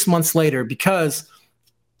 6 months later, because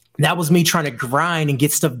that was me trying to grind and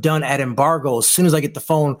get stuff done at embargo. As soon as I get the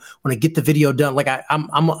phone, when I get the video done, like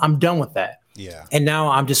I'm done with that. Yeah. And now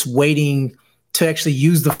I'm just waiting to actually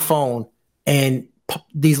use the phone and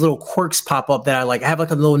these little quirks pop up that I have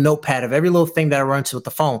like a little notepad of every little thing that I run into with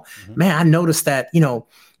the phone. Mm-hmm. Man, I noticed that,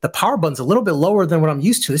 the power button's a little bit lower than what I'm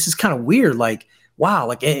used to. This is kind of weird. Like, wow.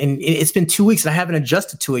 Like, and it's been 2 weeks and I haven't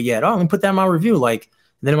adjusted to it yet. Oh, let me put that in my review. Like,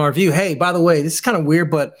 and then in my review, hey, by the way, this is kind of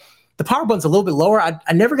weird, but the power button's a little bit lower. I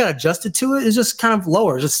never got adjusted to it. It's just kind of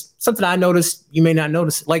lower. It's just something I noticed. You may not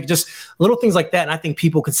notice it. Like just little things like that. And I think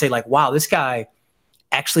people can say like, wow, this guy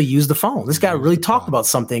actually used the phone. This guy really talked about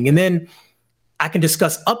something. And then I can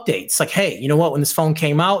discuss updates. Like, hey, you know what? When this phone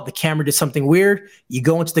came out, the camera did something weird. You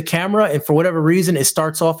go into the camera and for whatever reason, it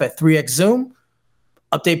starts off at 3x zoom.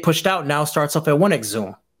 Update pushed out. Now starts off at 1x zoom.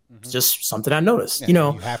 Mm-hmm. It's just something I noticed, You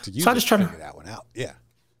have to use so I just try to figure that one out. Yeah.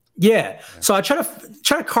 Yeah. So I try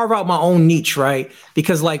to carve out my own niche, right?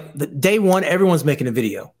 Because like the day one, everyone's making a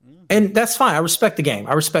video. And that's fine. I respect the game.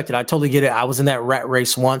 I respect it. I totally get it. I was in that rat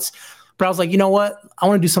race once, but I was like, you know what? I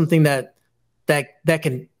want to do something that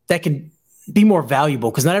can be more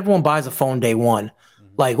valuable because not everyone buys a phone day one.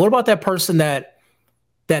 Mm-hmm. Like, what about that person that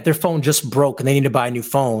their phone just broke and they need to buy a new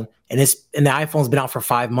phone and the iPhone's been out for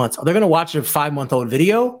 5 months? Are they going to watch a 5-month-old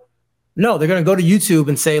video? No, they're going to go to YouTube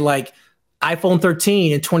and say like, iPhone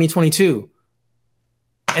 13 in 2022.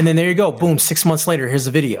 And then there you go. Boom. 6 months later, here's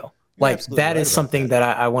the video. Like that is something that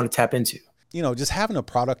I want to tap into. Just having a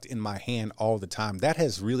product in my hand all the time, that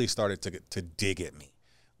has really started to dig at me.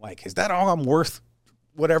 Like, is that all I'm worth?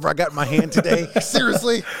 Whatever I got in my hand today?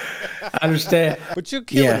 Seriously? I understand. But you're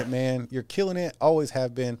killing it, man. You're killing it. Always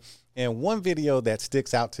have been. And one video that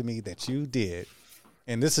sticks out to me that you did,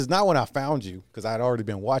 and this is not when I found you because I'd already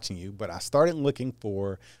been watching you, but I started looking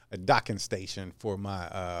for a docking station for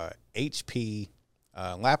my HP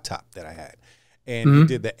laptop that I had. And you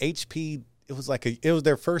did the HP. It was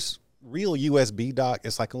their first real USB dock.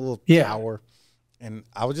 It's like a little tower. And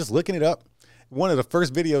I was just looking it up. One of the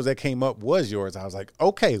first videos that came up was yours. I was like,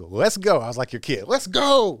 okay, let's go. I was like your kid. Let's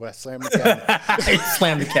go. I slammed the cabinet.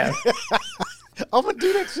 Slam the cabinet. I'm going to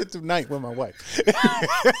do that shit tonight with my wife.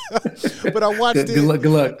 But I watched it. Good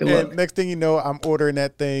luck. Next thing you know, I'm ordering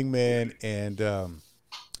that thing, man. And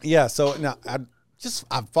so now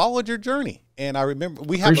I followed your journey. And I remember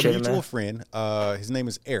we have a mutual friend. His name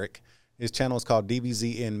is Eric. His channel is called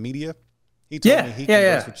DBZN Media. He told me he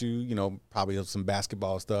converse with you, probably some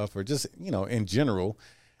basketball stuff or just, in general.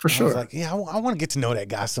 For sure. I was like, I want to get to know that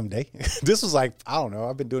guy someday. This was like, I don't know.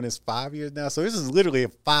 I've been doing this 5 years now. So this is literally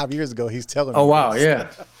 5 years ago. He's telling me. Oh, wow. This. Yeah.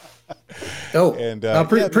 Oh, and I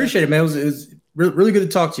appreciate it, man. It was really good to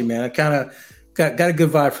talk to you, man. I kind of got a good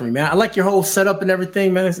vibe from you, man. I like your whole setup and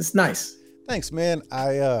everything, man. It's nice. Thanks, man.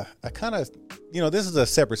 I kind of, this is a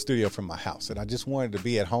separate studio from my house and I just wanted to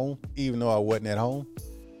be at home, even though I wasn't at home.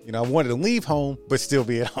 I wanted to leave home, but still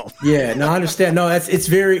be at home. Yeah, no, I understand. No, it's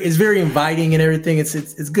very inviting and everything.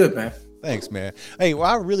 It's good, man. Thanks, man. Hey, well,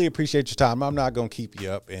 I really appreciate your time. I'm not going to keep you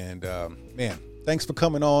up. And, man, thanks for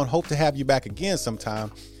coming on. Hope to have you back again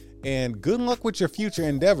sometime. And good luck with your future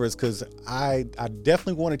endeavors, because I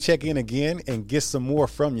definitely want to check in again and get some more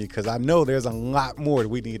from you, because I know there's a lot more that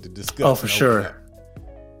we need to discuss. Oh, for sure.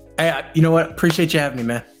 Hey, you know what? Appreciate you having me,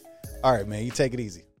 man. All right, man. You take it easy.